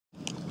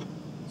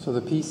So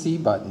the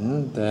PC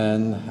button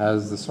then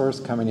has the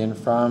source coming in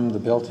from the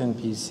built-in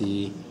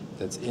PC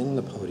that's in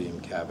the podium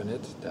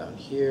cabinet down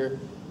here,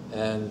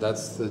 and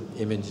that's the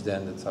image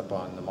then that's up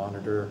on the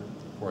monitor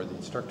for the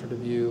instructor to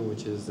view,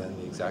 which is then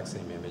the exact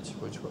same image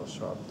which will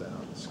show up then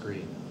on the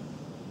screen.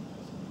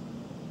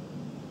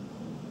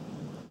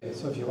 Okay,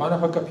 so if you want to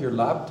hook up your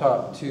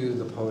laptop to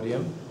the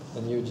podium,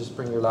 then you just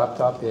bring your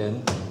laptop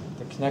in.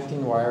 The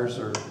connecting wires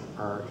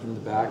are in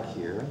the back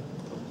here.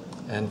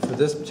 And for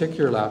this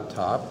particular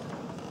laptop,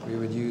 we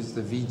would use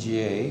the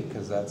VGA,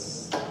 because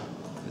it's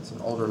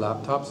an older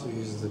laptop, so it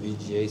uses the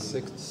VGA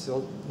 6.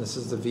 So this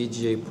is the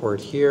VGA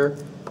port here,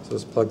 so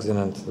this plugs in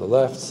onto the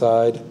left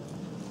side.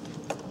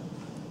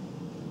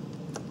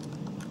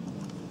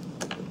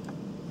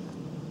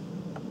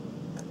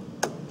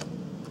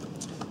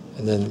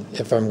 And then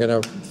if I'm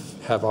going to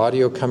have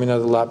audio coming out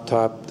of the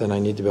laptop, then I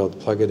need to be able to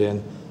plug it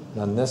in.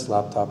 And on this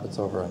laptop, it's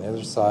over on the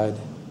other side.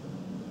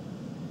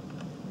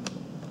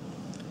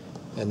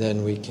 And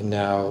then we can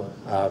now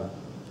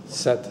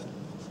set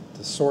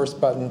the source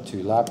button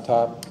to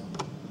laptop,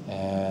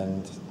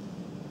 and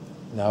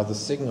now the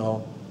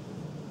signal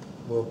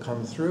will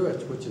come through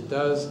it, which it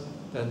does.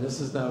 And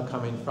this is now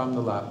coming from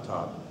the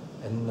laptop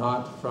and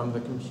not from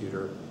the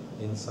computer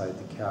inside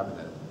the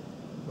cabinet.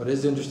 What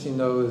is interesting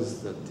though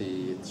is that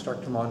the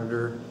instructor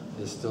monitor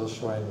is still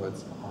showing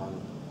what's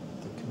on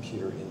the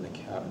computer in the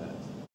cabinet.